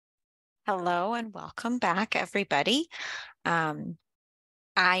Hello and welcome back, everybody. Um,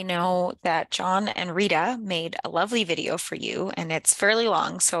 I know that John and Rita made a lovely video for you, and it's fairly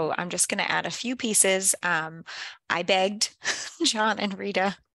long, so I'm just going to add a few pieces. I begged John and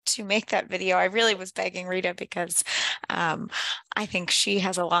Rita to make that video. I really was begging Rita because um, I think she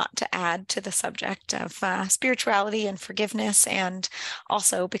has a lot to add to the subject of spirituality and forgiveness, and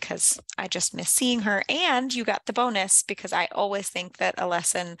also because I just miss seeing her. And you got the bonus because I always think that a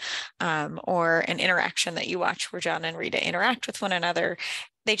lesson or an interaction that you watch where John and Rita interact with one another,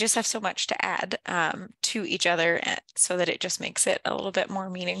 they just have so much to add to each other so that it just makes it a little bit more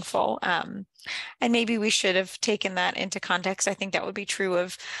meaningful. And maybe we should have taken that into context. I think that would be true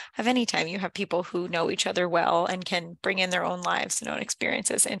of any time you have people who know each other well and can bring in their own lives and own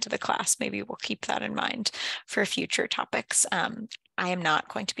experiences into the class. Maybe we'll keep that in mind for future topics. I am not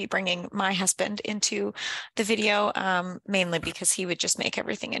going to be bringing my husband into the video, mainly because he would just make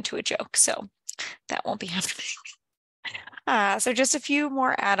everything into a joke. So that won't be happening. So just a few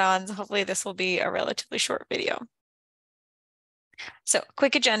more add-ons. Hopefully this will be a relatively short video. So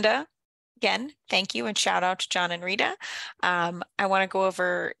quick agenda. Again, thank you and shout out to John and Rita. I want to go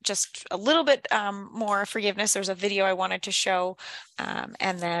over just a little bit more forgiveness. There's a video I wanted to show,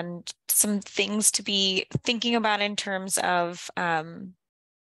 and then some things to be thinking about in terms of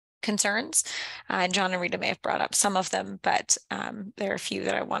concerns. And John and Rita may have brought up some of them, but there are a few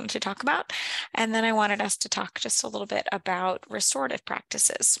that I wanted to talk about. And then I wanted us to talk just a little bit about restorative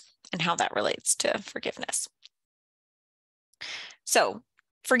practices and how that relates to forgiveness. So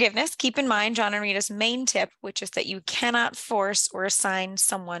forgiveness, keep in mind John and Rita's main tip, which is that you cannot force or assign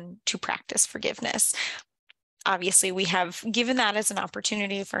someone to practice forgiveness. Obviously, we have given that as an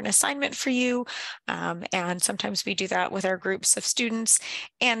opportunity for an assignment for you, and sometimes we do that with our groups of students.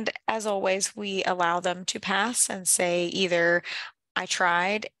 And as always, we allow them to pass and say either, I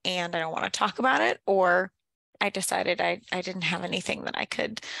tried and I don't want to talk about it, or I decided I didn't have anything that I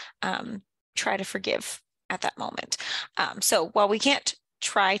could try to forgive at that moment. So while we can't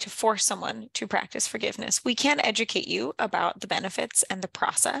try to force someone to practice forgiveness, we can educate you about the benefits and the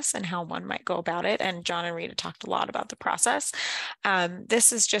process and how one might go about it. And John and Rita talked a lot about the process.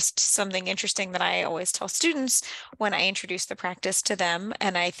 This is just something interesting that I always tell students when I introduce the practice to them.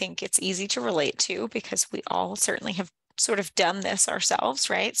 And I think it's easy to relate to because we all certainly have sort of done this ourselves,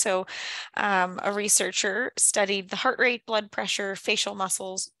 right? So a researcher studied the heart rate, blood pressure, facial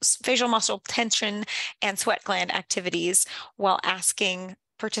muscle tension, and sweat gland activities while asking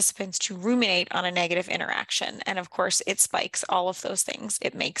participants to ruminate on a negative interaction. And of course, it spikes all of those things.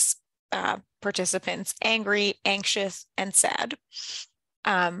 It makes participants angry, anxious, and sad.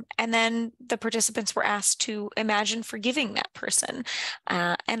 And then the participants were asked to imagine forgiving that person.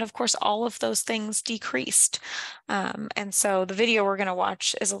 And of course, all of those things decreased. And so the video we're going to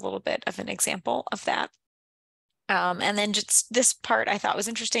watch is a little bit of an example of that. And then just this part I thought was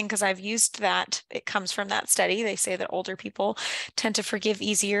interesting because I've used that. It comes from that study. They say that older people tend to forgive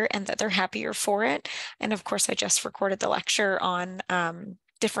easier and that they're happier for it. And of course, I just recorded the lecture on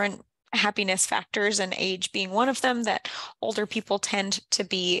different happiness factors and age being one of them, that older people tend to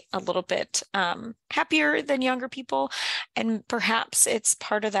be a little bit happier than younger people. And perhaps it's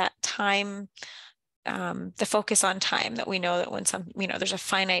part of that time, the focus on time, that we know that when there's a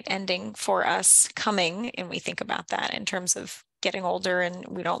finite ending for us coming, and we think about that in terms of getting older and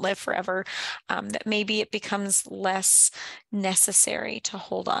we don't live forever, that maybe it becomes less necessary to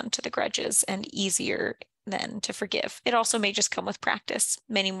hold on to the grudges and easier than to forgive. It also may just come with practice,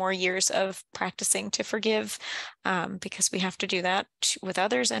 many more years of practicing to forgive, because we have to do that with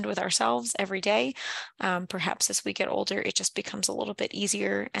others and with ourselves every day. Perhaps as we get older, it just becomes a little bit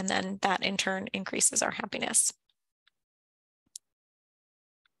easier, and then that in turn increases our happiness.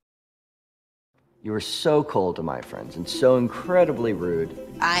 You were so cold to my friends and so incredibly rude.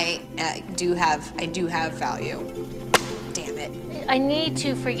 I do have value. Damn it. I need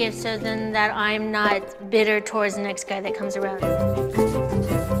to forgive so then that I'm not bitter towards the next guy that comes around.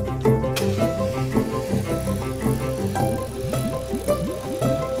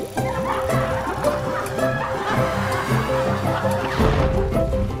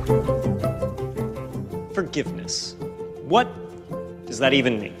 Forgiveness. What does that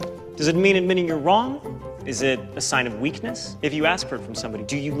even mean? Does it mean admitting you're wrong? Is it a sign of weakness? If you ask for it from somebody,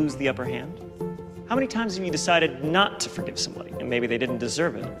 do you lose the upper hand? How many times have you decided not to forgive somebody and maybe they didn't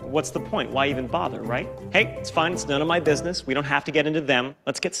deserve it? What's the point? Why even bother, right? Hey, it's fine, it's none of my business. We don't have to get into them.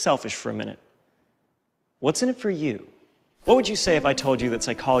 Let's get selfish for a minute. What's in it for you? What would you say if I told you that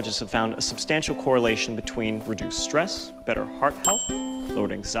psychologists have found a substantial correlation between reduced stress, better heart health,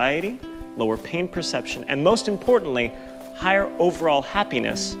 lowered anxiety, lower pain perception, and most importantly, higher overall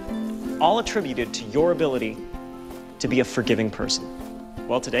happiness all attributed to your ability to be a forgiving person.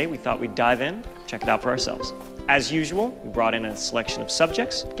 Well, today we thought we'd dive in, check it out for ourselves. As usual, we brought in a selection of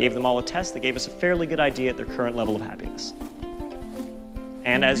subjects, gave them all a test that gave us a fairly good idea at their current level of happiness.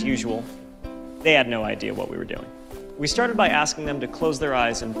 And as usual, they had no idea what we were doing. We started by asking them to close their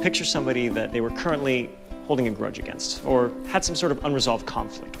eyes and picture somebody that they were currently holding a grudge against, or had some sort of unresolved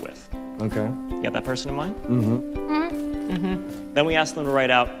conflict with. Okay. You got that person in mind? Mm-hmm. Then we asked them to write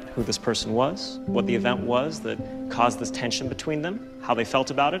out who this person was, what the event was that caused this tension between them, how they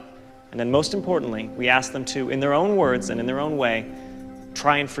felt about it, and then most importantly, we asked them to, in their own words and in their own way,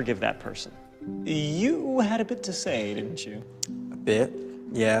 try and forgive that person. You had a bit to say, didn't you? A bit,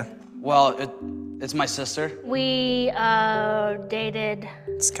 yeah. Well, it's my sister. We dated.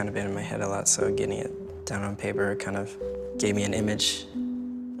 It's kind of been in my head a lot, so getting it down on paper kind of gave me an image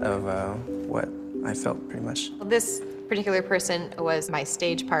of what I felt, pretty much. Well, this particular person was my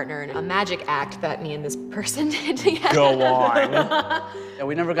stage partner in a magic act that me and this person did together. Go on. Yeah,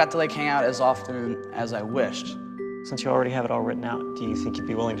 we never got to like hang out as often as I wished. Since you already have it all written out, do you think you'd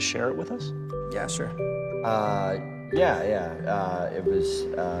be willing to share it with us? Yeah, sure. Yeah. It was,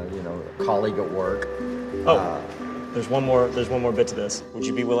 a colleague at work. Oh, there's one more bit to this. Would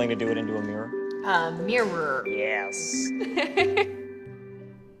you be willing to do it into a mirror? Mirror. Yes.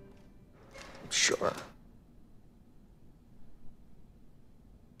 Sure.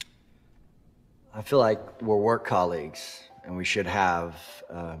 I feel like we're work colleagues, and we should have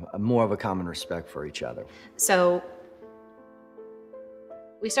more of a common respect for each other. So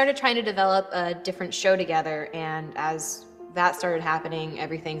we started trying to develop a different show together, and as that started happening,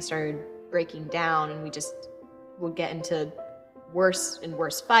 everything started breaking down, and we just would get into worse and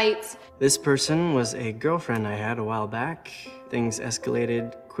worse fights. This person was a girlfriend I had a while back. Things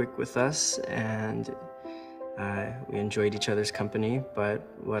escalated quick with us, and we enjoyed each other's company, but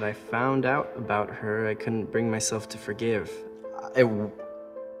what I found out about her, I couldn't bring myself to forgive. I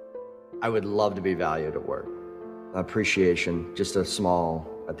would love to be valued at work. Appreciation, just a small,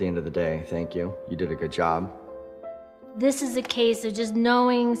 at the end of the day, thank you. You did a good job. This is a case of just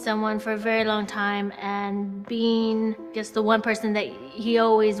knowing someone for a very long time and being just the one person that he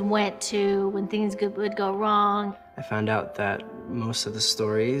always went to when things would go wrong. I found out that most of the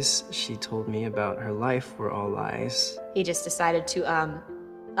stories she told me about her life were all lies. He just decided to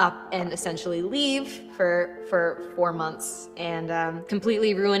up and essentially leave for 4 months and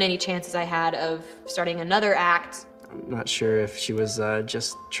completely ruin any chances I had of starting another act. I'm not sure if she was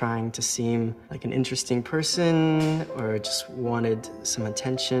just trying to seem like an interesting person or just wanted some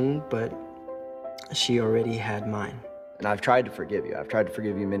attention, but she already had mine. And I've tried to forgive you. I've tried to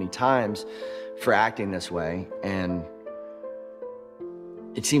forgive you many times for acting this way, and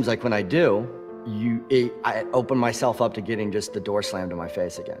it seems like when I do, I open myself up to getting just the door slammed in my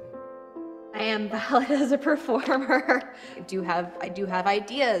face again. I am valid as a performer. I do have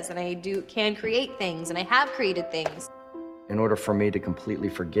ideas, and I can create things, and I have created things. In order for me to completely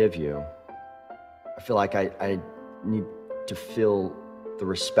forgive you, I feel like I need to feel the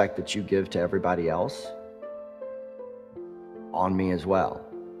respect that you give to everybody else on me as well.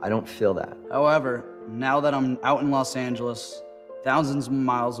 I don't feel that. However, now that I'm out in Los Angeles, thousands of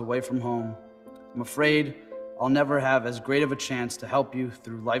miles away from home, I'm afraid I'll never have as great of a chance to help you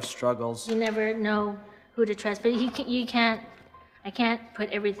through life struggles. You never know who to trust, but I can't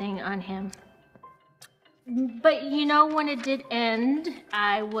put everything on him. But you know, when it did end,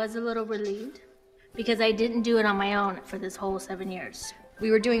 I was a little relieved because I didn't do it on my own for this whole 7 years.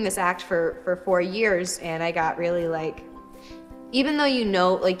 We were doing this act for 4 years, and I got really like, even though you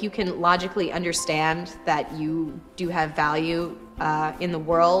know, like you can logically understand that you do have value in the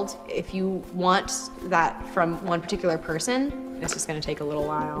world, if you want that from one particular person, it's just gonna take a little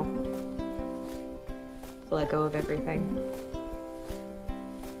while to let go of everything.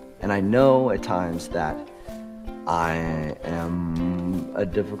 And I know at times that I am a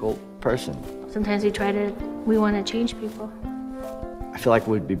difficult person. Sometimes we want to change people. I feel like it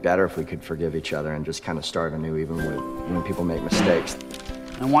would be better if we could forgive each other and just kind of start anew even when people make mistakes.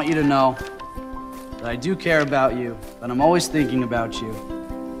 I want you to know that I do care about you, that I'm always thinking about you.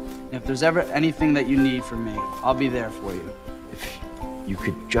 And if there's ever anything that you need from me, I'll be there for you. If you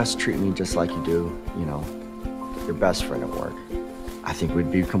could just treat me just like you do, your best friend at work, I think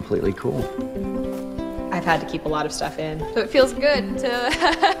we'd be completely cool. I've had to keep a lot of stuff in, so it feels good to...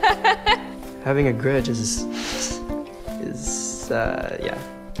 Having a grudge is yeah.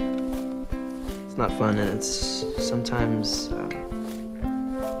 It's not fun, and it's sometimes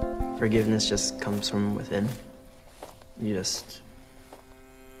forgiveness just comes from within. You just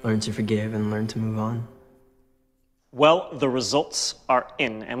learn to forgive and learn to move on. Well, the results are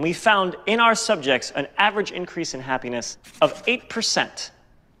in, and we found in our subjects an average increase in happiness of 8%,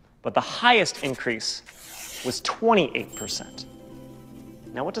 but the highest increase was 28%.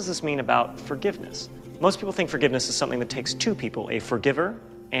 Now, what does this mean about forgiveness? Most people think forgiveness is something that takes two people, a forgiver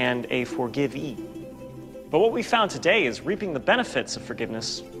and a forgivee. But what we found today is reaping the benefits of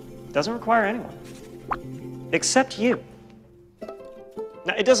forgiveness doesn't require anyone, except you.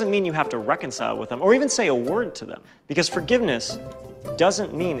 Now, it doesn't mean you have to reconcile with them or even say a word to them, because forgiveness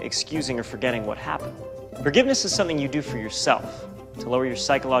doesn't mean excusing or forgetting what happened. Forgiveness is something you do for yourself to lower your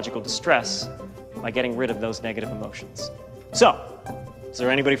psychological distress by getting rid of those negative emotions. So, is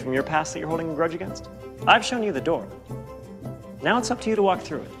there anybody from your past that you're holding a grudge against? I've shown you the door. Now it's up to you to walk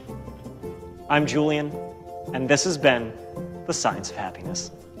through it. I'm Julian, and this has been The Science of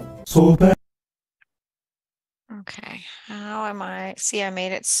Happiness. So bad. Okay, how am I? See, I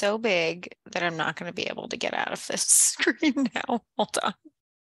made it so big that I'm not going to be able to get out of this screen now. Hold on.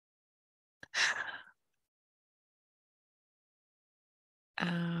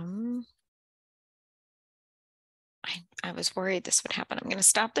 I was worried this would happen. I'm going to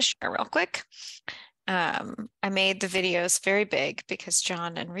stop the share real quick. I made the videos very big because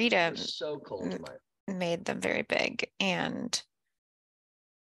John and Rita So cold tonight. made them very big, and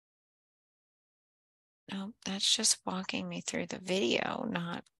no, that's just walking me through the video,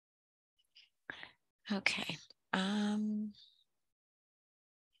 not okay. I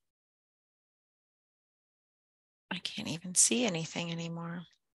can't even see anything anymore.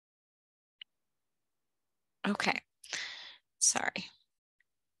 Okay, sorry.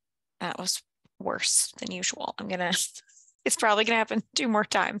 That was worse than usual. It's probably gonna happen 2 more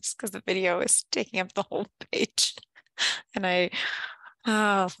times because the video is taking up the whole page. And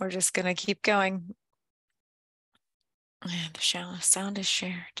we're just gonna keep going. And the sound is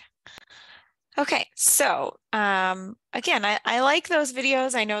shared. Okay, so again, I like those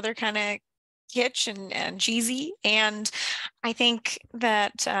videos. I know they're kind of kitsch and cheesy, and I think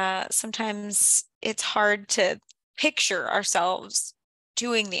that sometimes it's hard to picture ourselves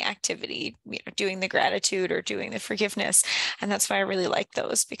doing the activity, doing the gratitude or doing the forgiveness. And that's why I really like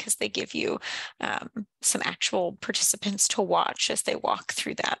those, because they give you some actual participants to watch as they walk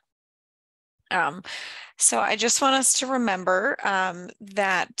through that. So I just want us to remember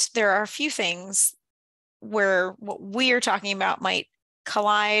that there are a few things where what we are talking about might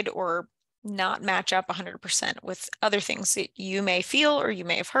collide or not match up 100% with other things that you may feel or you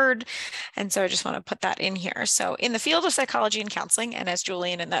may have heard. And so I just want to put that in here. So in the field of psychology and counseling, and as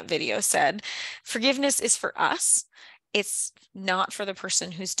Julian in that video said, forgiveness is for us. It's not for the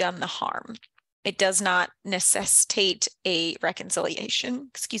person who's done the harm. It does not necessitate a reconciliation,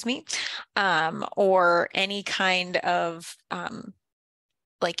 or any kind of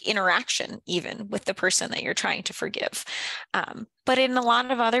like interaction even with the person that you're trying to forgive. But in a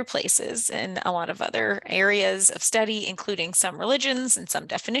lot of other places, in a lot of other areas of study, including some religions and some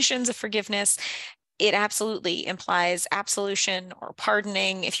definitions of forgiveness, it absolutely implies absolution or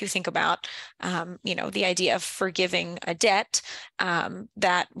pardoning. If you think about, the idea of forgiving a debt,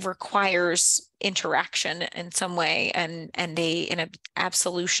 that requires interaction in some way and an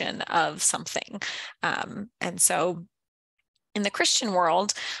absolution of something. And so in the Christian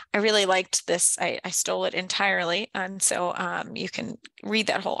world, I really liked this. I stole it entirely. And so you can read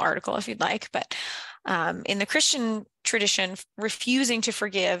that whole article if you'd like. But in the Christian tradition, refusing to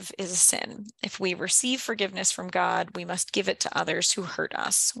forgive is a sin. If we receive forgiveness from God, we must give it to others who hurt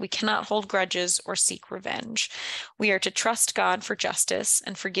us. We cannot hold grudges or seek revenge. We are to trust God for justice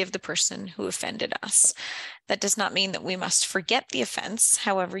and forgive the person who offended us. That does not mean that we must forget the offense.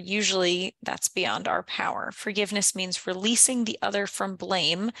 However, usually that's beyond our power. Forgiveness means releasing the other from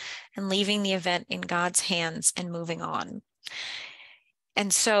blame and leaving the event in God's hands and moving on.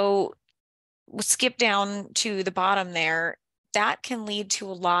 And so we'll skip down to the bottom there. That can lead to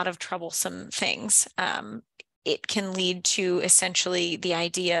a lot of troublesome things. It can lead to essentially the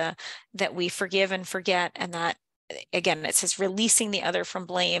idea that we forgive and forget, and that, again, it says releasing the other from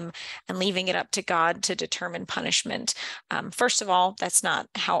blame and leaving it up to God to determine punishment. First of all, that's not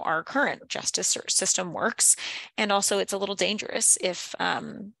how our current justice system works. And also it's a little dangerous if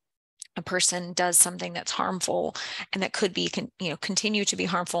a person does something that's harmful and that could be, continue to be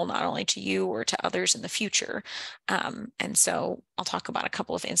harmful not only to you or to others in the future. And so I'll talk about a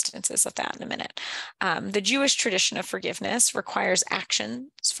couple of instances of that in a minute. The Jewish tradition of forgiveness requires actions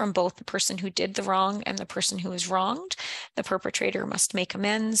from both the person who did the wrong and the person who is wronged. The perpetrator must make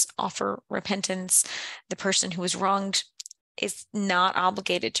amends, offer repentance. The person who is wronged is not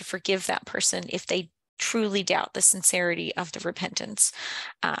obligated to forgive that person if they truly doubt the sincerity of the repentance.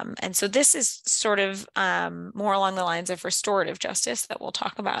 And so this is sort of more along the lines of restorative justice that we'll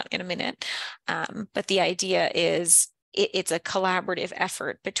talk about in a minute. But the idea is it's a collaborative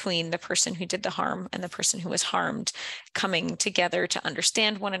effort between the person who did the harm and the person who was harmed coming together to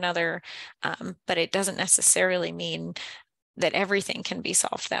understand one another. But it doesn't necessarily mean that everything can be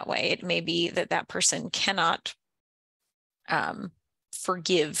solved that way. It may be that that person cannot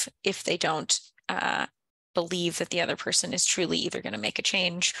forgive if they don't believe that the other person is truly either going to make a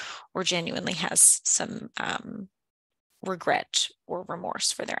change or genuinely has some regret or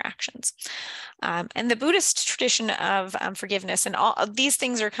remorse for their actions. And the Buddhist tradition of forgiveness, and all of these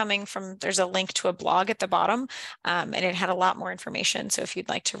things are coming from, there's a link to a blog at the bottom, and it had a lot more information. So if you'd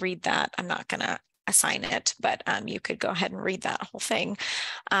like to read that, I'm not going to assign it, but you could go ahead and read that whole thing.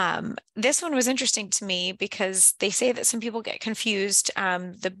 This one was interesting to me because they say that some people get confused.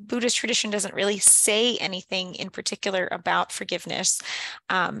 The Buddhist tradition doesn't really say anything in particular about forgiveness.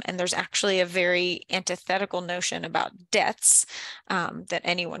 And there's actually a very antithetical notion about debts, that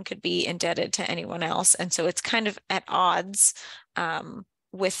anyone could be indebted to anyone else. And so it's kind of at odds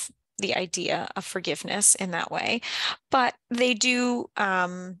with the idea of forgiveness in that way. But they do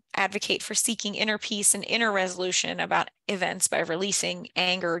advocate for seeking inner peace and inner resolution about events by releasing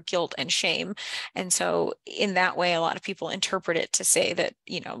anger, guilt, and shame. And so in that way, a lot of people interpret it to say that,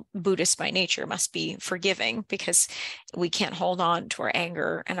 Buddhists by nature must be forgiving, because we can't hold on to our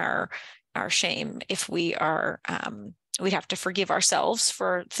anger and our shame if we are we'd have to forgive ourselves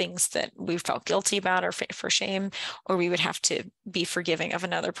for things that we felt guilty about or for shame, or we would have to be forgiving of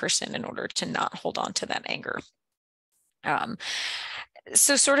another person in order to not hold on to that anger.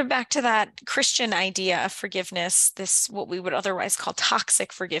 So sort of back to that Christian idea of forgiveness, this, what we would otherwise call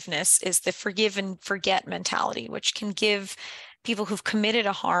toxic forgiveness, is the forgive and forget mentality, which can give people who've committed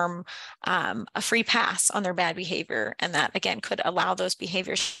a harm a free pass on their bad behavior. And that, again, could allow those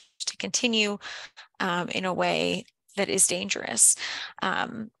behaviors to continue in a way that is dangerous.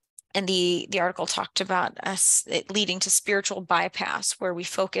 And the article talked about it leading to spiritual bypass, where we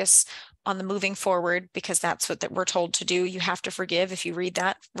focus on the moving forward because that's what we're told to do. You have to forgive. If you read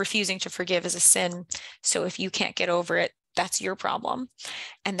that, refusing to forgive is a sin. So if you can't get over it, that's your problem.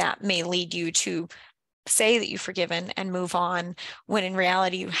 And that may lead you to say that you've forgiven and move on, when in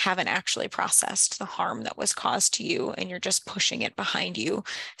reality you haven't actually processed the harm that was caused to you, and you're just pushing it behind you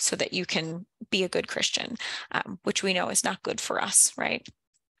so that you can be a good Christian, which we know is not good for us, right?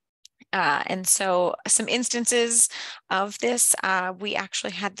 And so some instances of this, we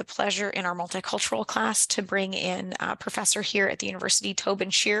actually had the pleasure in our multicultural class to bring in a professor here at the university, Tobin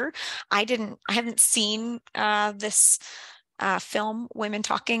Shear. I haven't seen this film, Women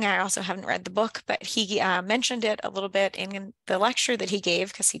Talking. I also haven't read the book, but he mentioned it a little bit in the lecture that he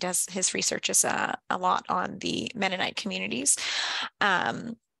gave, because his research is a lot on the Mennonite communities.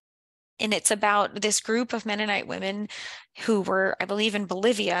 And it's about this group of Mennonite women who were, I believe, in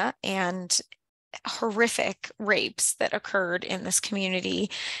Bolivia, and horrific rapes that occurred in this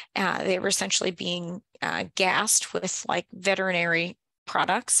community. They were essentially being gassed with like veterinary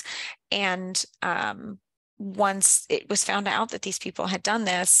products. And once it was found out that these people had done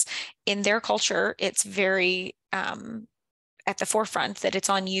this, in their culture, it's very at the forefront that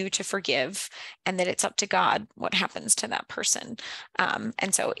it's on you to forgive, and that it's up to God what happens to that person.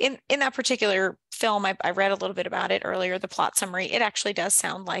 And so in that particular film, I read a little bit about it earlier, the plot summary. It actually does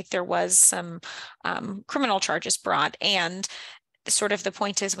sound like there was some criminal charges brought. And sort of the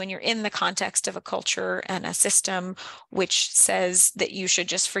point is, when you're in the context of a culture and a system which says that you should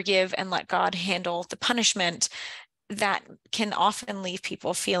just forgive and let God handle the punishment, that can often leave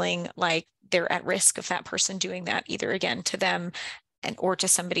people feeling like they're at risk of that person doing that either again to them or to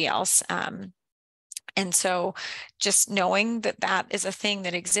somebody else. And so just knowing that that is a thing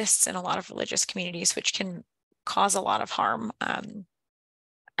that exists in a lot of religious communities, which can cause a lot of harm.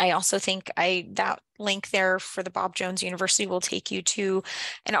 I also think that link there for the Bob Jones University will take you to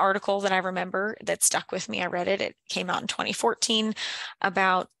an article that I remember that stuck with me. I read it. It came out in 2014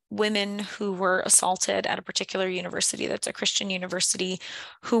 about women who were assaulted at a particular university that's a Christian university,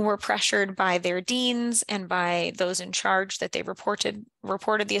 who were pressured by their deans and by those in charge that they reported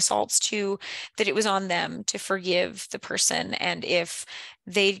the assaults to, that it was on them to forgive the person. And if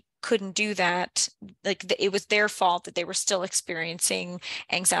they couldn't do that, like it was their fault that they were still experiencing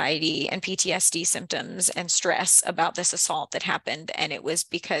anxiety and PTSD symptoms and stress about this assault that happened. And it was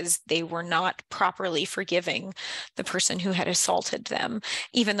because they were not properly forgiving the person who had assaulted them,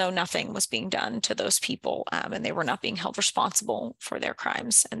 even though nothing was being done to those people, and they were not being held responsible for their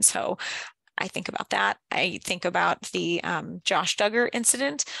crimes. And so I think about that. I think about the Josh Duggar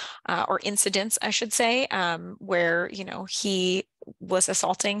incident, or incidents, I should say, where, you know, he was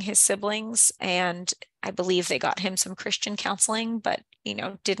assaulting his siblings, and I believe they got him some Christian counseling, but, you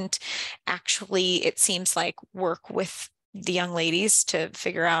know, didn't actually, it seems like, work with the young ladies to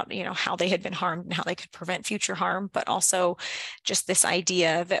figure out, you know, how they had been harmed and how they could prevent future harm, but also just this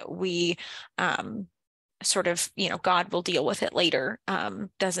idea that we sort of, you know, God will deal with it later,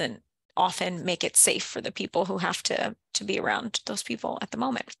 doesn't often make it safe for the people who have to be around those people at the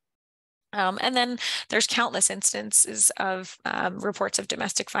moment. And then there's countless instances of reports of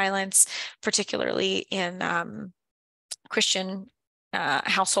domestic violence, particularly in Christian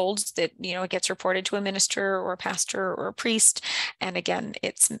households, that, you know, it gets reported to a minister or a pastor or a priest. And again,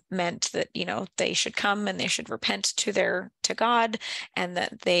 it's meant that, you know, they should come and they should repent to God, and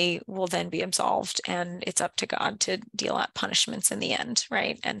that they will then be absolved, and it's up to God to deal out punishments in the end,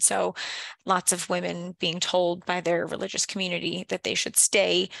 right? And so lots of women being told by their religious community that they should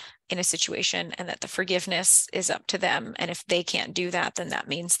stay in a situation and that the forgiveness is up to them. And if they can't do that, then that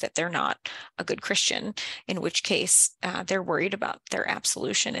means that they're not a good Christian, in which case they're worried about their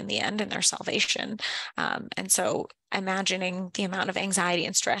absolution in the end and their salvation. And so imagining the amount of anxiety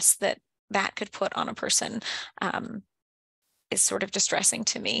and stress that that could put on a person is sort of distressing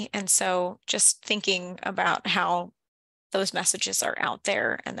to me. And so just thinking about how those messages are out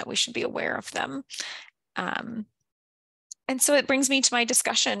there and that we should be aware of them. And so it brings me to my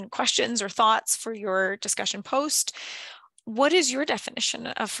discussion questions or thoughts for your discussion post. What is your definition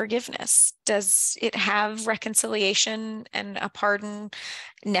of forgiveness? Does it have reconciliation and a pardon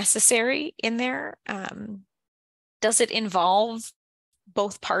necessary in there? Does it involve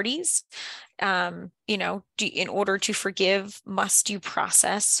both parties? You know, in order to forgive, must you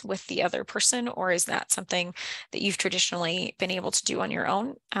process with the other person, or is that something that you've traditionally been able to do on your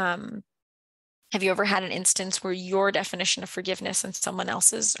own? Have you ever had an instance where your definition of forgiveness and someone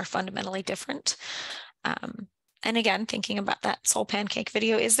else's are fundamentally different? And again, thinking about that soul pancake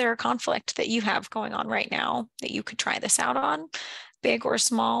video, is there a conflict that you have going on right now that you could try this out on, big or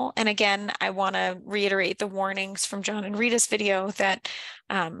small? And again, I want to reiterate the warnings from John and Rita's video that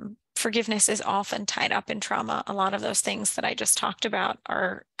forgiveness is often tied up in trauma. A lot of those things that I just talked about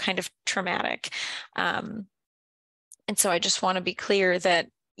are kind of traumatic. And so I just want to be clear that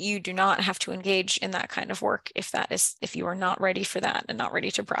you do not have to engage in that kind of work if you are not ready for that and not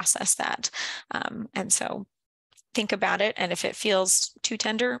ready to process that. And so think about it. And if it feels too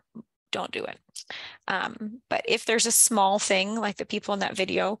tender, don't do it. But if there's a small thing like the people in that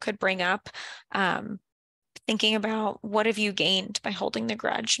video could bring up, thinking about what have you gained by holding the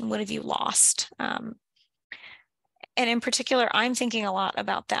grudge and what have you lost? And in particular, I'm thinking a lot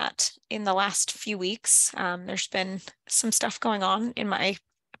about that in the last few weeks. There's been some stuff going on in my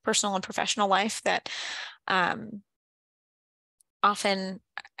personal and professional life that often,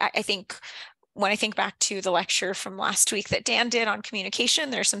 I think, when I think back to the lecture from last week that Dan did on communication,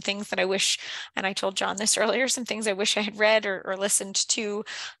 there's some things that I wish, and I told John this earlier, some things I wish I had read or listened to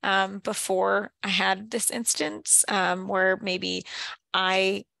before I had this instance, where maybe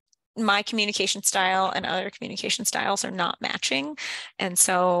my communication style and other communication styles are not matching. And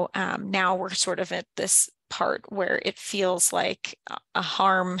so now we're sort of at this part where it feels like a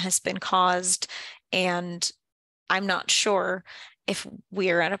harm has been caused, and I'm not sure if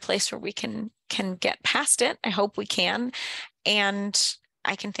we are at a place where we can get past it. I hope we can. And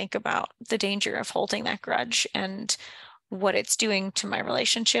I can think about the danger of holding that grudge and what it's doing to my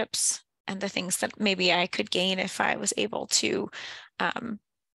relationships and the things that maybe I could gain if I was able to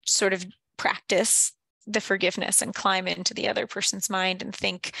sort of practice the forgiveness and climb into the other person's mind and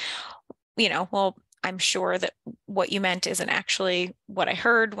think, you know, well, I'm sure that what you meant isn't actually what I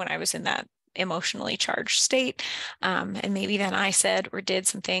heard when I was in that emotionally charged state. And maybe then I said or did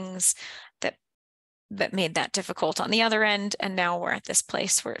some things that made that difficult on the other end. And now we're at this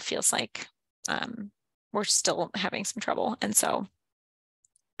place where it feels like we're still having some trouble. And so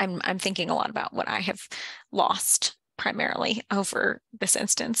I'm thinking a lot about what I have lost primarily over this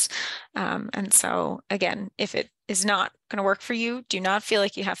instance. And so again, if it is not going to work for you, do not feel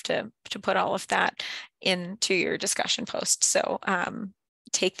like you have to put all of that into your discussion post. So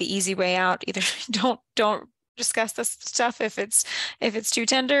take the easy way out. Either don't discuss this stuff if it's too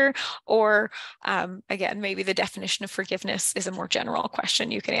tender, or again, maybe the definition of forgiveness is a more general question.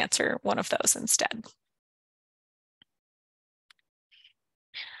 You can answer one of those instead.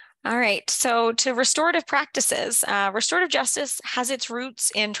 All right, so to restorative practices, restorative justice has its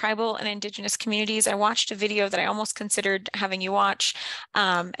roots in tribal and indigenous communities. I watched a video that I almost considered having you watch,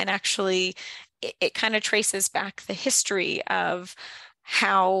 and actually it kind of traces back the history of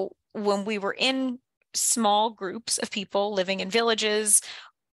how when we were in small groups of people living in villages,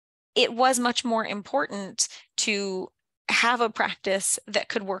 it was much more important to have a practice that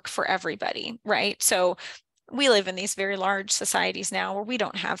could work for everybody, right? So we live in these very large societies now where we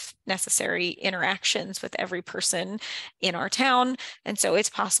don't have necessary interactions with every person in our town. And so it's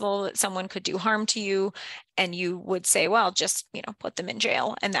possible that someone could do harm to you and you would say, well, just, put them in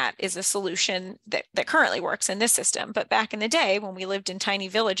jail. And that is a solution that currently works in this system. But back in the day when we lived in tiny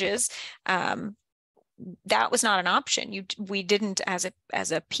villages, that was not an option. We didn't, as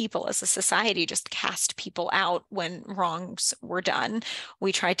a people, as a society, just cast people out when wrongs were done.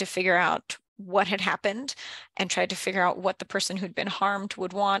 We tried to figure out what had happened and tried to figure out what the person who'd been harmed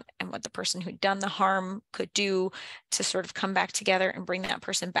would want and what the person who'd done the harm could do to sort of come back together and bring that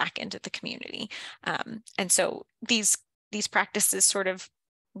person back into the community. And so these practices sort of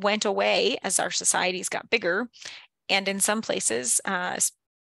went away as our societies got bigger. And in some places,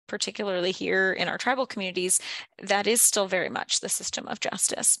 particularly here in our tribal communities, that is still very much the system of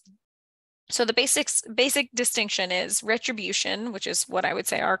justice. So the basic distinction is retribution, which is what I would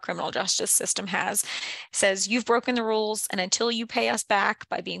say our criminal justice system says you've broken the rules, and until you pay us back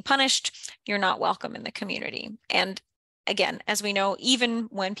by being punished, you're not welcome in the community. And again, as we know, even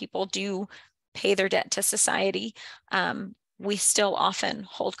when people do pay their debt to society, we still often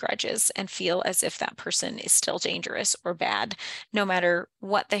hold grudges and feel as if that person is still dangerous or bad, no matter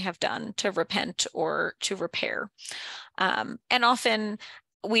what they have done to repent or to repair. And often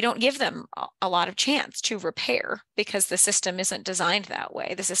we don't give them a lot of chance to repair because the system isn't designed that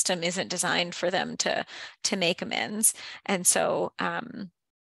way. The system isn't designed for them to make amends. And so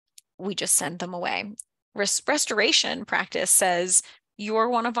we just send them away. Restoration practice says, you're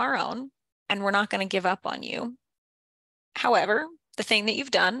one of our own and we're not going to give up on you. However, the thing that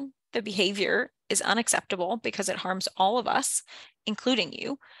you've done, the behavior, is unacceptable because it harms all of us, including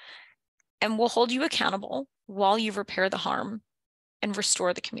you. And we'll hold you accountable while you repair the harm and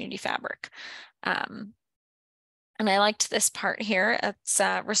restore the community fabric. And I liked this part here. It's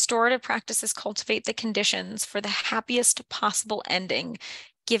restorative practices cultivate the conditions for the happiest possible ending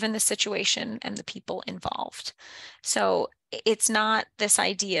given the situation and the people involved. So it's not this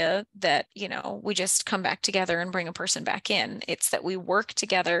idea that, we just come back together and bring a person back in. It's that we work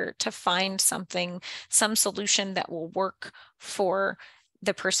together to find some solution that will work for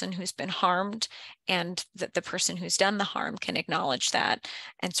the person who's been harmed, and that the person who's done the harm can acknowledge that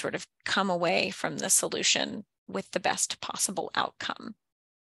and sort of come away from the solution with the best possible outcome.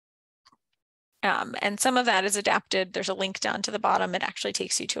 And some of that is adapted. There's a link down to the bottom. It actually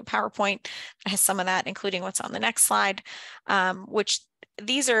takes you to a PowerPoint that has some of that, including what's on the next slide, which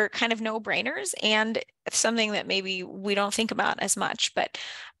these are kind of no-brainers and something that maybe we don't think about as much, but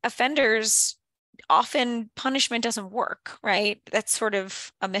offenders, often punishment doesn't work, right? That's sort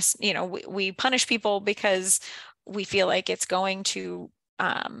of a we punish people because we feel like it's going to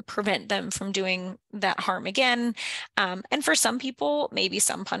prevent them from doing that harm again. And for some people, maybe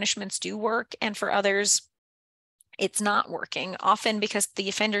some punishments do work, and for others, it's not working, often because the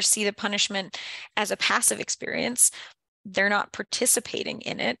offenders see the punishment as a passive experience. They're not participating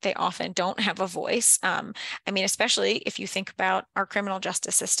in it. They often don't have a voice. Especially if you think about our criminal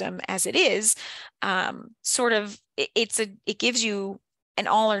justice system as it is, it gives you an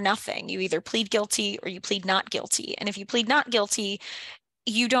all or nothing. You either plead guilty or you plead not guilty. And if you plead not guilty,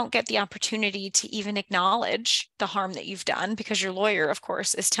 you don't get the opportunity to even acknowledge the harm that you've done because your lawyer, of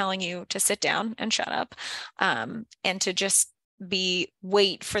course, is telling you to sit down and shut up, and to just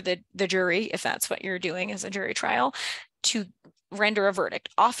wait for the jury, if that's what you're doing as a jury trial, to render a verdict.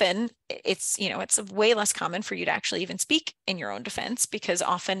 Often it's way less common for you to actually even speak in your own defense because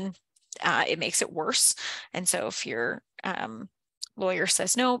often it makes it worse. And so if your lawyer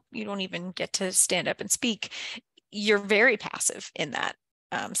says, no, you don't even get to stand up and speak, you're very passive in that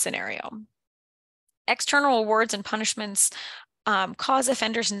scenario. External rewards and punishments cause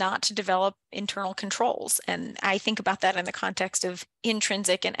offenders not to develop internal controls. And I think about that in the context of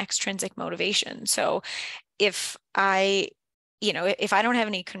intrinsic and extrinsic motivation. So if I don't have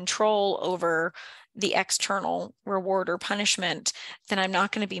any control over the external reward or punishment, then I'm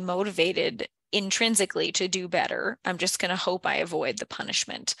not going to be motivated intrinsically to do better. I'm just going to hope I avoid the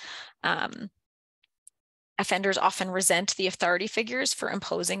punishment. Offenders often resent the authority figures for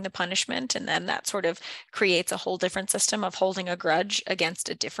imposing the punishment, and then that sort of creates a whole different system of holding a grudge against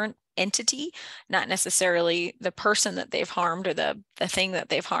a different entity, not necessarily the person that they've harmed or the thing that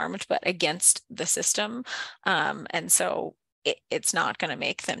they've harmed, but against the system. And so it's not going to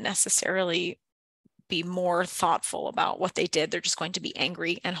make them necessarily be more thoughtful about what they did. They're just going to be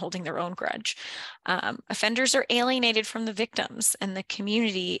angry and holding their own grudge. Offenders are alienated from the victims and the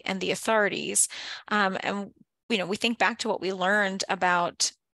community and the authorities. And, we think back to what we learned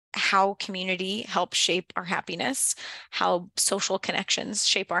about how community helps shape our happiness, how social connections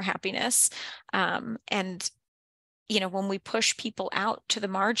shape our happiness. And, when we push people out to the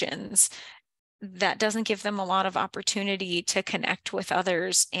margins, that doesn't give them a lot of opportunity to connect with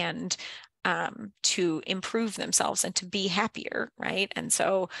others and to improve themselves and to be happier, right? And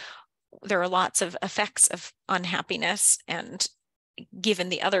so there are lots of effects of unhappiness, and given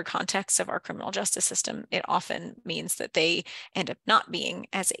the other contexts of our criminal justice system, it often means that they end up not being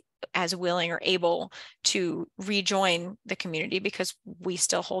as willing or able to rejoin the community, because we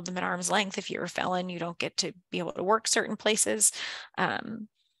still hold them at arm's length. If you're a felon, you don't get to be able to work certain places.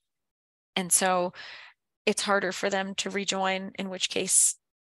 And so it's harder for them to rejoin, in which case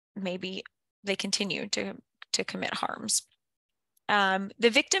maybe they continue to commit harms. The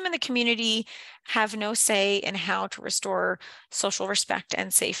victim and the community have no say in how to restore social respect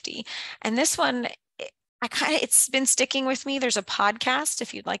and safety. And this one, it's been sticking with me. There's a podcast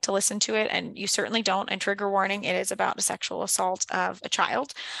if you'd like to listen to it, and you certainly don't. And trigger warning, it is about a sexual assault of a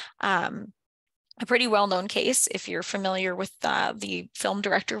child. A pretty well-known case, if you're familiar with the film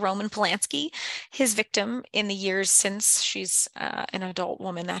director Roman Polanski. His victim, in the years since, she's an adult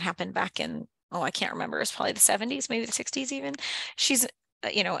woman. That happened back in, I can't remember, it's probably the 70s, maybe the 60s even. She's,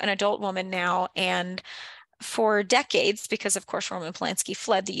 an adult woman now. And for decades, because of course Roman Polanski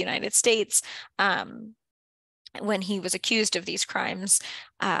fled the United States when he was accused of these crimes.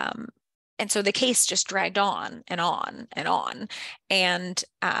 And so the case just dragged on and on and on. And,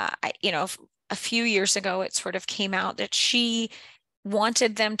 a few years ago, it sort of came out that she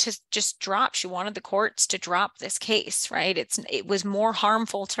wanted them to just drop. She wanted the courts to drop this case, right? It was more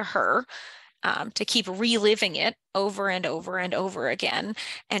harmful to her to keep reliving it over and over and over again.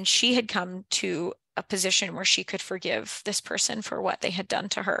 And she had come to a position where she could forgive this person for what they had done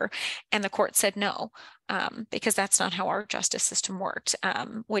to her. And the court said no, because that's not how our justice system worked,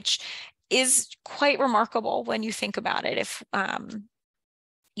 which is quite remarkable when you think about it. If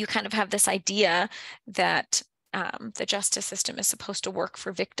you kind of have this idea that the justice system is supposed to work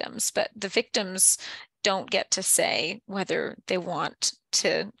for victims, but the victims don't get to say whether they want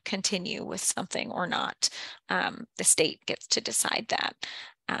to continue with something or not. The state gets to decide that.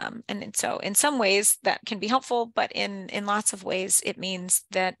 And so in some ways that can be helpful, but in lots of ways it means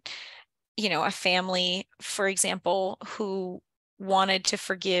that, a family, for example, who wanted to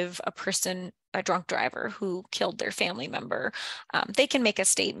forgive a drunk driver who killed their family member, they can make a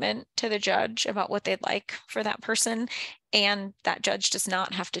statement to the judge about what they'd like for that person, and that judge does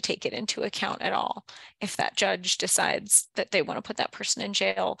not have to take it into account at all. If that judge decides that they want to put that person in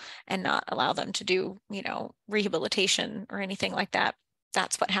jail and not allow them to do, rehabilitation or anything like that,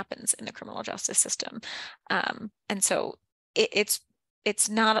 that's what happens in the criminal justice system. And so it's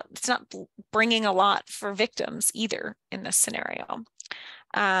not bringing a lot for victims either in this scenario.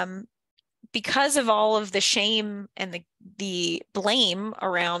 Because of all of the shame and the blame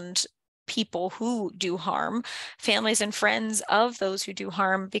around people who do harm, families and friends of those who do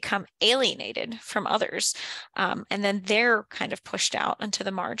harm become alienated from others. And then they're kind of pushed out onto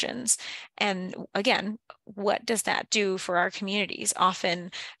the margins. And again, what does that do for our communities?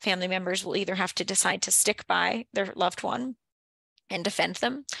 Often family members will either have to decide to stick by their loved one and defend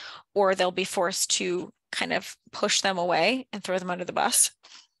them, or they'll be forced to kind of push them away and throw them under the bus.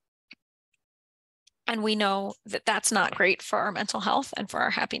 And we know that that's not great for our mental health and for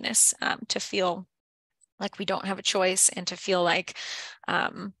our happiness, to feel like we don't have a choice and to feel like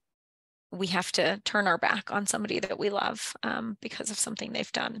we have to turn our back on somebody that we love because of something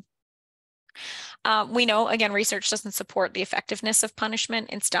they've done. We know, again, research doesn't support the effectiveness of punishment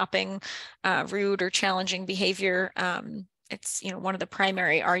in stopping rude or challenging behavior. It's, one of the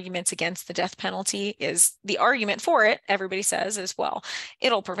primary arguments against the death penalty is the argument for it, everybody says, is, well,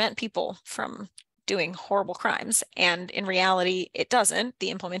 it'll prevent people from doing horrible crimes. And in reality, it doesn't. The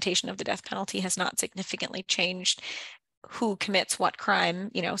implementation of the death penalty has not significantly changed who commits what crime.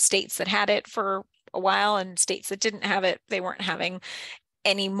 States that had it for a while and states that didn't have it, they weren't having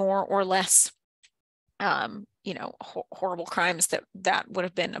any more or less horrible crimes that would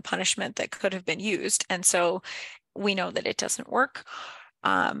have been a punishment that could have been used. And so we know that it doesn't work.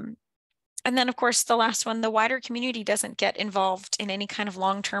 And then, of course, the last one, the wider community doesn't get involved in any kind of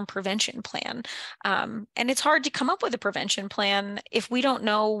long-term prevention plan. And it's hard to come up with a prevention plan if we don't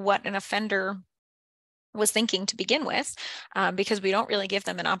know what an offender was thinking to begin with, because we don't really give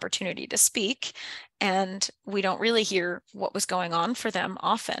them an opportunity to speak, and we don't really hear what was going on for them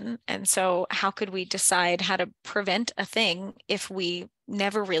often. And so how could we decide how to prevent a thing if we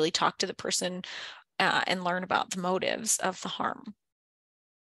never really talk to the person and learn about the motives of the harm?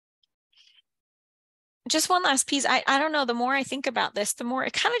 Just one last piece. I don't know, the more I think about this, the more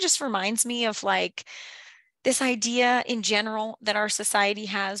it kind of just reminds me of like this idea in general that our society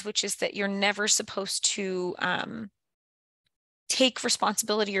has, which is that you're never supposed to take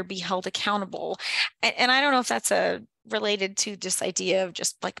responsibility or be held accountable. And I don't know if that's related to this idea of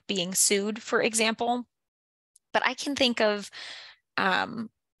just like being sued, for example, but I can think of, an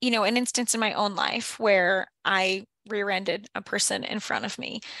instance in my own life where I rear-ended a person in front of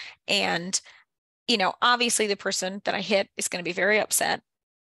me. And, obviously the person that I hit is going to be very upset.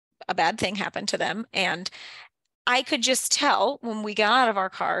 A bad thing happened to them. And I could just tell when we got out of our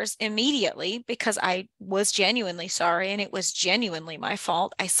cars immediately, because I was genuinely sorry and it was genuinely my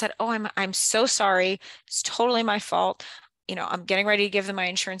fault. I said, "Oh, I'm so sorry. It's totally my fault. I'm getting ready to give them my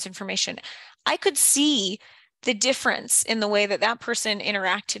insurance information." I could see the difference in the way that that person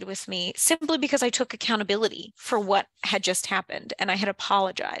interacted with me simply because I took accountability for what had just happened and I had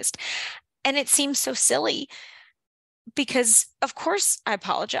apologized. And it seems so silly because of course I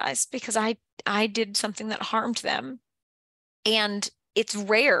apologized because I did something that harmed them. And it's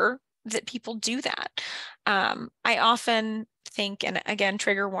rare that people do that. I often think, and again,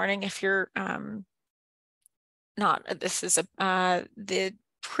 trigger warning if you're not, this is the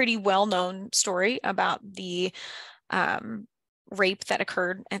pretty well-known story about the rape that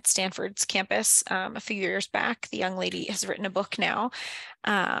occurred at Stanford's campus a few years back. The young lady has written a book now.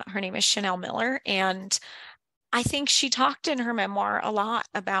 Her name is Chanel Miller. And I think she talked in her memoir a lot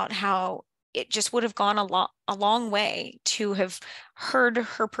about how it just would have gone a long way to have heard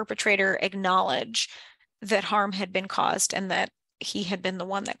her perpetrator acknowledge that harm had been caused and that he had been the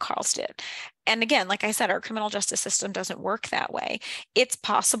one that caused it. And again, like I said, our criminal justice system doesn't work that way. It's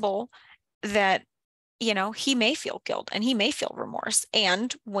possible that, he may feel guilt and he may feel remorse.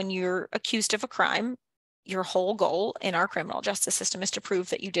 And when you're accused of a crime, your whole goal in our criminal justice system is to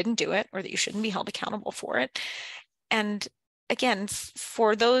prove that you didn't do it or that you shouldn't be held accountable for it. And again,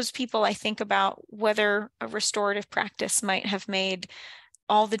 for those people, I think about whether a restorative practice might have made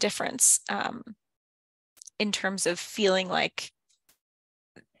all the difference in terms of feeling like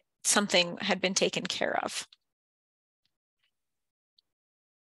something had been taken care of.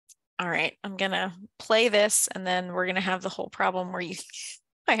 All right, I'm gonna play this and then we're gonna have the whole problem where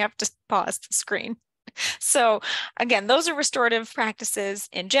I have to pause the screen. So again, those are restorative practices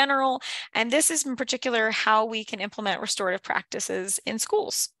in general, and this is in particular how we can implement restorative practices in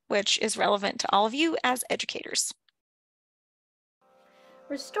schools, which is relevant to all of you as educators.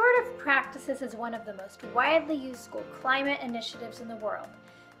 Restorative practices is one of the most widely used school climate initiatives in the world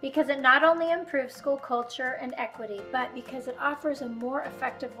because it not only improves school culture and equity, but because it offers a more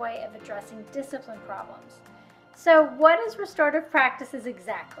effective way of addressing discipline problems. So what is restorative practices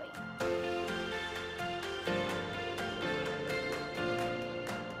exactly?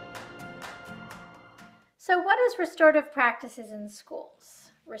 So what is restorative practices in schools?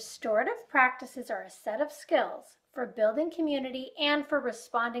 Restorative practices are a set of skills for building community and for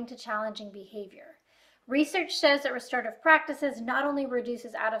responding to challenging behavior. Research shows that restorative practices not only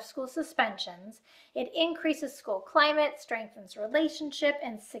reduces out-of-school suspensions, it increases school climate, strengthens relationship,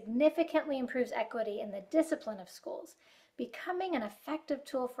 and significantly improves equity in the discipline of schools, becoming an effective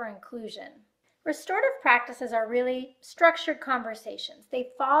tool for inclusion. Restorative practices are really structured conversations.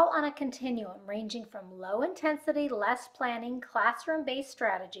 They fall on a continuum ranging from low-intensity, less planning, classroom-based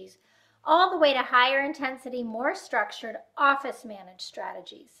strategies, all the way to higher intensity, more structured, office-managed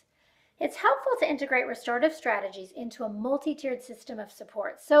strategies. It's helpful to integrate restorative strategies into a multi-tiered system of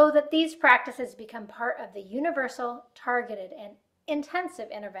support so that these practices become part of the universal, targeted, and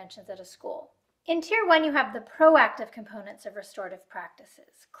intensive interventions at a school. In Tier 1, you have the proactive components of restorative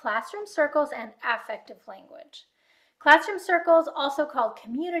practices, classroom circles and affective language. Classroom circles, also called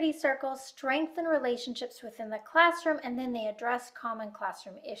community circles, strengthen relationships within the classroom and then they address common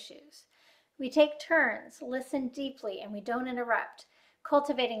classroom issues. We take turns, listen deeply, and we don't interrupt,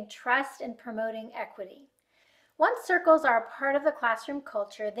 cultivating trust and promoting equity. Once circles are a part of the classroom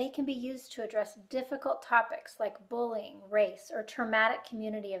culture, they can be used to address difficult topics like bullying, race, or traumatic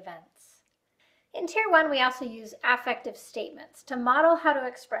community events. In Tier 1, we also use affective statements to model how to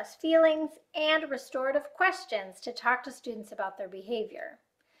express feelings and restorative questions to talk to students about their behavior.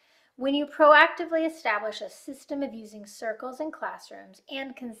 When you proactively establish a system of using circles in classrooms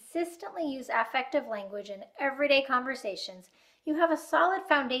and consistently use affective language in everyday conversations, You have a solid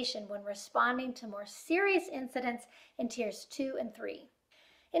foundation when responding to more serious incidents in tiers 2 and 3.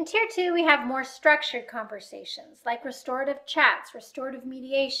 In tier 2, we have more structured conversations like restorative chats, restorative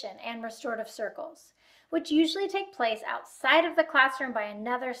mediation, and restorative circles, which usually take place outside of the classroom by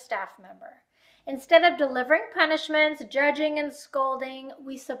another staff member. Instead of delivering punishments, judging, and scolding,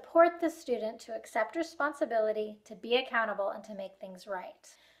 we support the student to accept responsibility, to be accountable, and to make things right.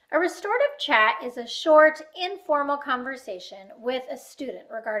 A restorative chat is a short, informal conversation with a student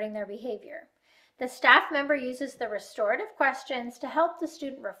regarding their behavior. The staff member uses the restorative questions to help the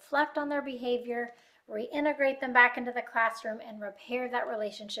student reflect on their behavior, reintegrate them back into the classroom, and repair that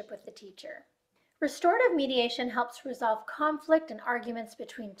relationship with the teacher. Restorative mediation helps resolve conflict and arguments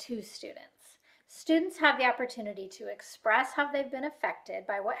between two students. Students have the opportunity to express how they've been affected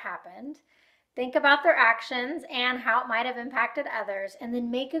by what happened, think about their actions and how it might have impacted others, and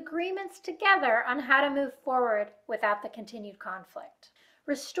then make agreements together on how to move forward without the continued conflict.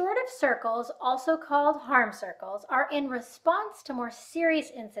 Restorative circles, also called harm circles, are in response to more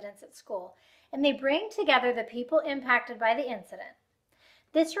serious incidents at school, and they bring together the people impacted by the incident.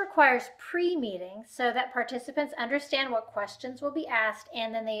 This requires pre-meetings so that participants understand what questions will be asked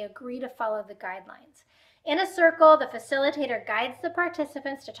and then they agree to follow the guidelines. In a circle, the facilitator guides the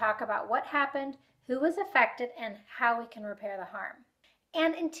participants to talk about what happened, who was affected, and how we can repair the harm.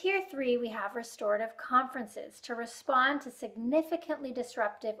 And in tier 3, we have restorative conferences to respond to significantly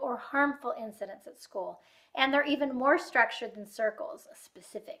disruptive or harmful incidents at school. And they're even more structured than circles,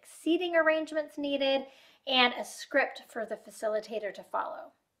 specific seating arrangements needed, and a script for the facilitator to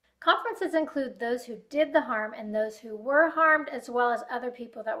follow. Conferences include those who did the harm and those who were harmed, as well as other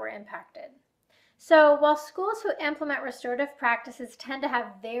people that were impacted. So while schools who implement restorative practices tend to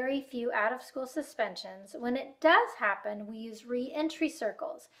have very few out-of-school suspensions, when it does happen, we use re-entry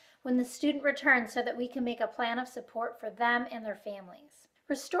circles when the student returns so that we can make a plan of support for them and their families.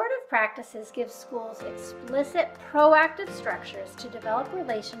 Restorative practices give schools explicit, proactive structures to develop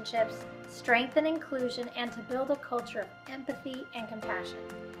relationships, strengthen inclusion, and to build a culture of empathy and compassion.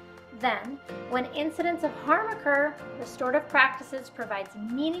 Then, when incidents of harm occur, restorative practices provides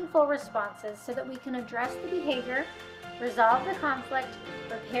meaningful responses so that we can address the behavior, resolve the conflict,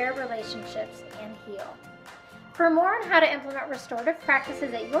 repair relationships, and heal. For more on how to implement restorative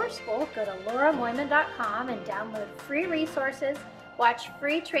practices at your school, go to lauramoyman.com and download free resources, watch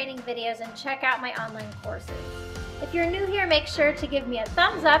free training videos, and check out my online courses. If you're new here, make sure to give me a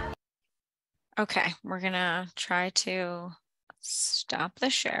thumbs up. Okay, we're gonna try to stop the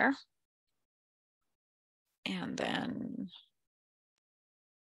share. And then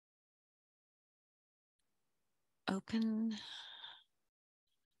open.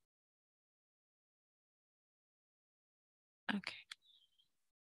 Okay.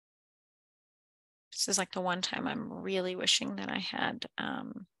 This is like the one time I'm really wishing that I had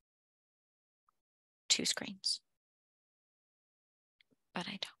 2 screens, but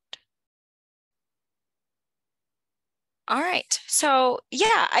I don't. All right, so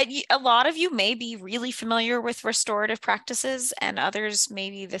yeah, a lot of you may be really familiar with restorative practices, and others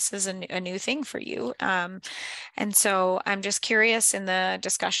maybe this is a new thing for you. And so I'm just curious in the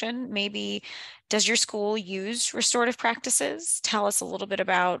discussion, maybe does your school use restorative practices? Tell us a little bit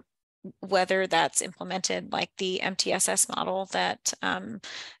about whether that's implemented like the MTSS model that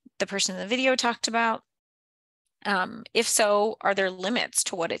the person in the video talked about. If so, are there limits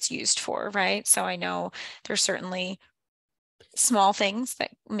to what it's used for, right? So I know there's certainly small things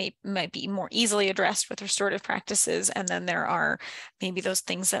that might be more easily addressed with restorative practices. And then there are maybe those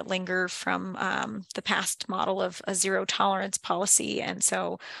things that linger from the past model of a zero tolerance policy. And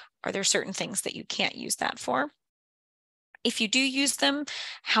so are there certain things that you can't use that for? If you do use them,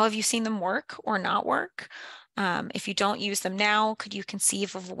 how have you seen them work or not work? If you don't use them now, could you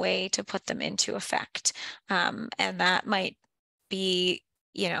conceive of a way to put them into effect? And that might be,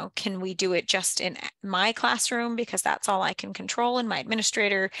 you know, can we do it just in my classroom because that's all I can control and my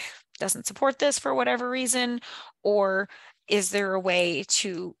administrator doesn't support this for whatever reason? Or is there a way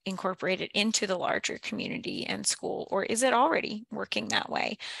to incorporate it into the larger community and school, or is it already working that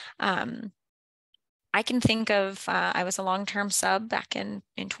way? I can think of, I was a long-term sub back in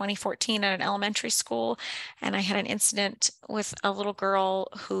 2014 at an elementary school, and I had an incident with a little girl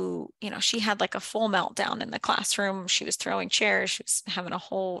who, you know, she had like a full meltdown in the classroom. She was throwing chairs. She was having a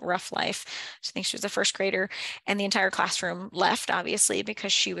whole rough life. I think she was a first grader, and the entire classroom left, obviously,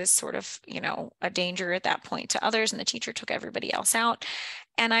 because she was sort of, you know, a danger at that point to others, and the teacher took everybody else out.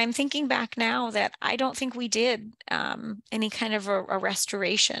 And I'm thinking back now that I don't think we did any kind of a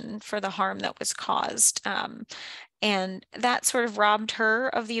restoration for the harm that was caused. And that sort of robbed her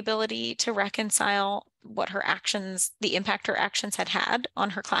of the ability to reconcile what her actions, the impact her actions had had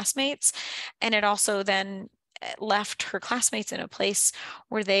on her classmates. And it also then left her classmates in a place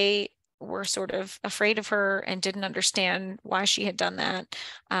where they were sort of afraid of her and didn't understand why she had done that.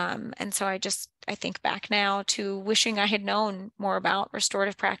 And so I think back now to wishing I had known more about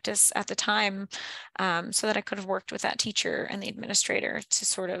restorative practice at the time, so that I could have worked with that teacher and the administrator to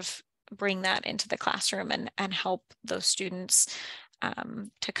sort of bring that into the classroom and help those students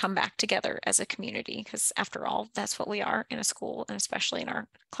to come back together as a community, because after all, that's what we are in a school, and especially in our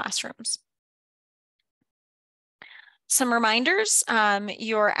classrooms. Some reminders,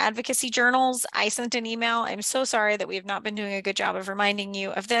 your advocacy journals. I sent an email. I'm so sorry that we have not been doing a good job of reminding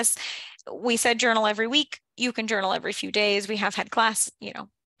you of this. We said journal every week. You can journal every few days. We have had class,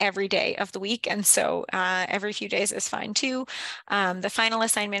 every day of the week. And so every few days is fine too. The final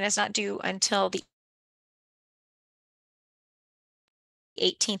assignment is not due until the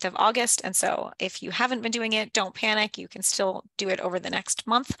 18th of August. And so if you haven't been doing it, don't panic. You can still do it over the next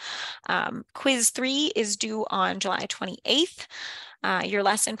month. Quiz 3 is due on July 28th. Your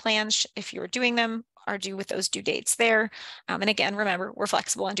lesson plans, if you're doing them, are due with those due dates there. And again, remember, we're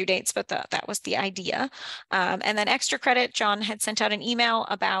flexible on due dates, but that was the idea. And then extra credit, John had sent out an email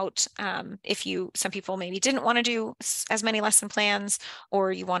about some people maybe didn't want to do as many lesson plans,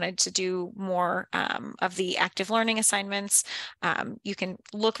 or you wanted to do more of the active learning assignments. You can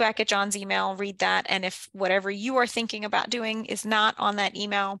look back at John's email, read that. And if whatever you are thinking about doing is not on that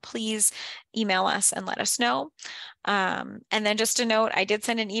email, please email us and let us know. And then just a note, I did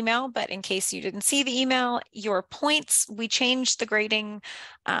send an email, but in case you didn't see the email, your points, we changed the grading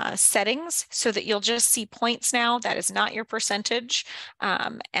settings so that you'll just see points now. That is not your percentage.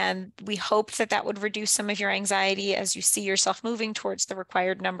 And we hoped that would reduce some of your anxiety as you see yourself moving towards the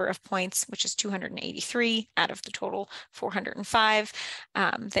required number of points, which is 283 out of the total 405,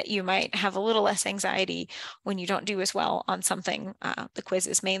 that you might have a little less anxiety when you don't do as well on something. The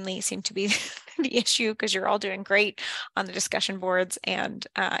quizzes mainly seem to be the issue, because you're all doing great on the discussion boards and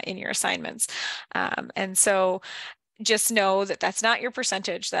in your assignments. And so just know that that's not your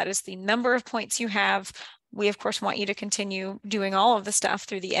percentage. That is the number of points you have. We, of course, want you to continue doing all of the stuff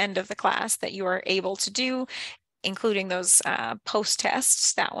through the end of the class that you are able to do, including those post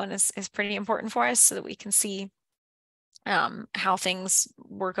tests. That one is pretty important for us so that we can see how things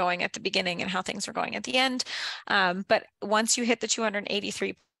were going at the beginning and how things are going at the end. But once you hit the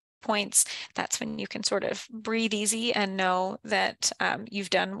 283 points, that's when you can sort of breathe easy and know that you've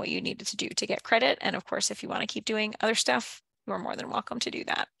done what you needed to do to get credit. And of course, if you want to keep doing other stuff, you're more than welcome to do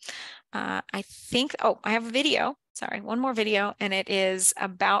that. I think, I have a video. Sorry, one more video, and it is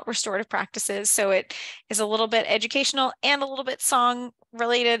about restorative practices. So it is a little bit educational and a little bit song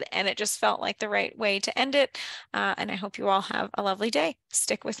related, and it just felt like the right way to end it. And I hope you all have a lovely day.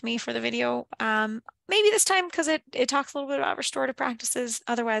 Stick with me for the video. Maybe this time, because it talks a little bit about restorative practices.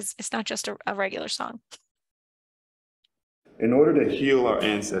 Otherwise, it's not just a regular song. In order to heal our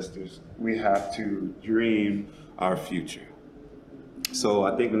ancestors, we have to dream our future. So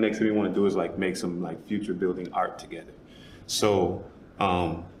I think the next thing we want to do is make some future building art together. So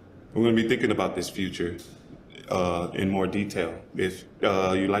we're going to be thinking about this future in more detail. If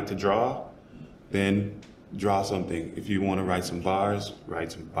you like to draw, then draw something. If you want to write some bars,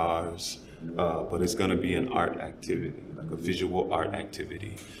 write some bars. But it's going to be an art activity, like a visual art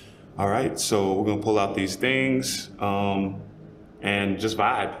activity. All right, so we're going to pull out these things and just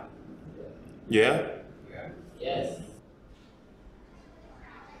vibe. Yeah? Yes.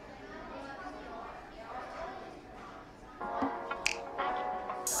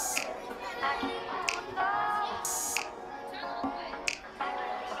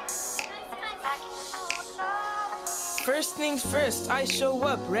 First things first, I show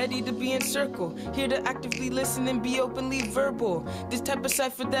up, ready to be in circle. Here to actively listen and be openly verbal. This type of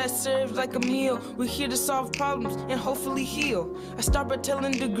cipher that serves like a meal. We're here to solve problems and hopefully heal. I start by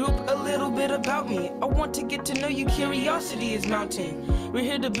telling the group a little bit about me. I want to get to know you, curiosity is mounting. We're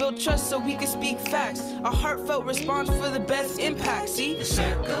here to build trust so we can speak facts. A heartfelt response for the best impact, see? The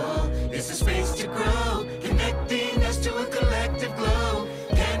circle is a space to grow, connecting us to a collective glow.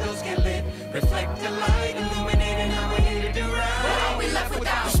 Candles get lit, reflect the light, illuminating how we're here to do right. What are we left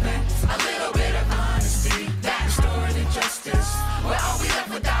without? Respect, a little bit of honesty, that restorative justice. What are we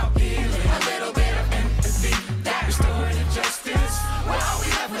left without? Healing, a little bit of empathy, that restorative justice. What are we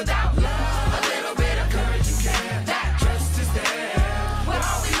left without? Love, a little bit of courage and care, that trust is there. What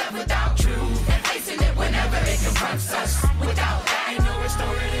are we left without? Truth, and facing it whenever it confronts us. Without that, ain't no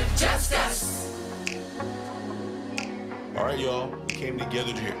restorative justice. All right, y'all, we came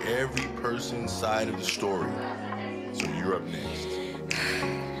together to hear every person's side of the story. So you're up next.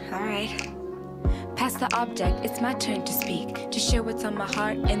 All right. Past the object, it's my turn to speak, to share what's on my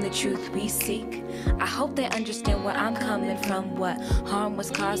heart and the truth we seek. I hope they understand where I'm coming from, what harm was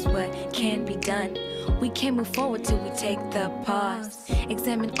caused, what can be done. We can't move forward till we take the pause,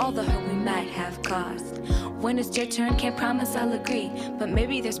 examine all the hurt we might have caused. When it's your turn, can't promise I'll agree, but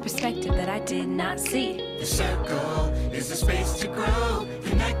maybe there's perspective that I did not see. The circle is a space to grow,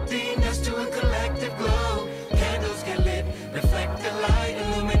 connecting us to a collective glow. Candles get lit, reflect the light,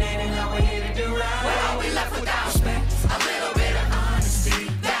 illuminating how we're here to do right. Well, are we left without respect? A little bit of honesty,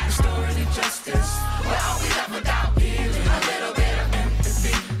 that restorative justice. Well, are we left without healing? A little bit of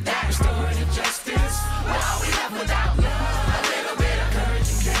empathy, that restorative justice. Well, are we left without love? A little bit of courage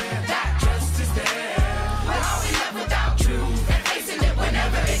and care, that trust is there. Well, are we left without truth and facing it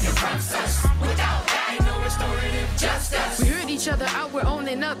whenever it confronts us? Without that, ain't no restorative justice. We heard each other out, we're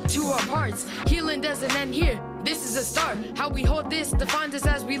owning up to our parts. Healing doesn't end here, this is a start. How we hold this defines us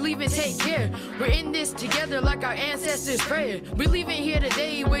as we leave and take care. We're in this together like our ancestors' prayer. We're leaving here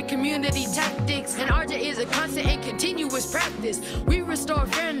today with community tactics, and RJ is a constant and continuous practice. We restore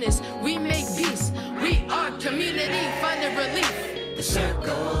fairness, we make peace. We are community, finding relief. The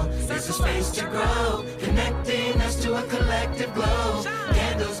circle is a space to grow, connecting us to a collective glow.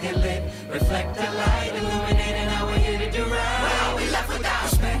 Candles get lit, reflect the light, illuminating how we're here to do right. Well, are we left without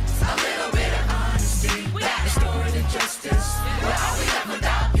respect? A little bit of honesty, that restorative justice. Well, are we left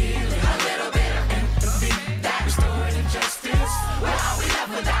without healing? A little bit of empathy, that restorative justice. Well, are we left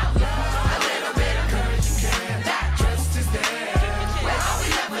without love? A little bit of courage and care, that trust is there. Well, are we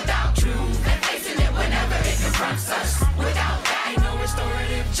left without truth and facing it whenever it confronts us? Without that, ain't no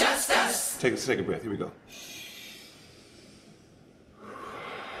restorative justice. Take a breath. Here we go.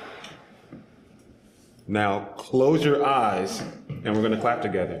 Now close your eyes, and we're gonna clap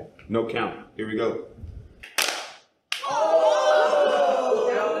together. No count. Here we go.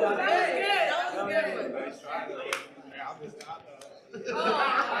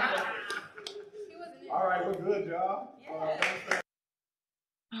 All right, we're good, y'all.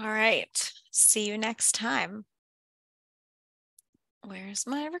 All right. See you next time. Where's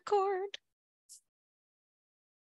my record?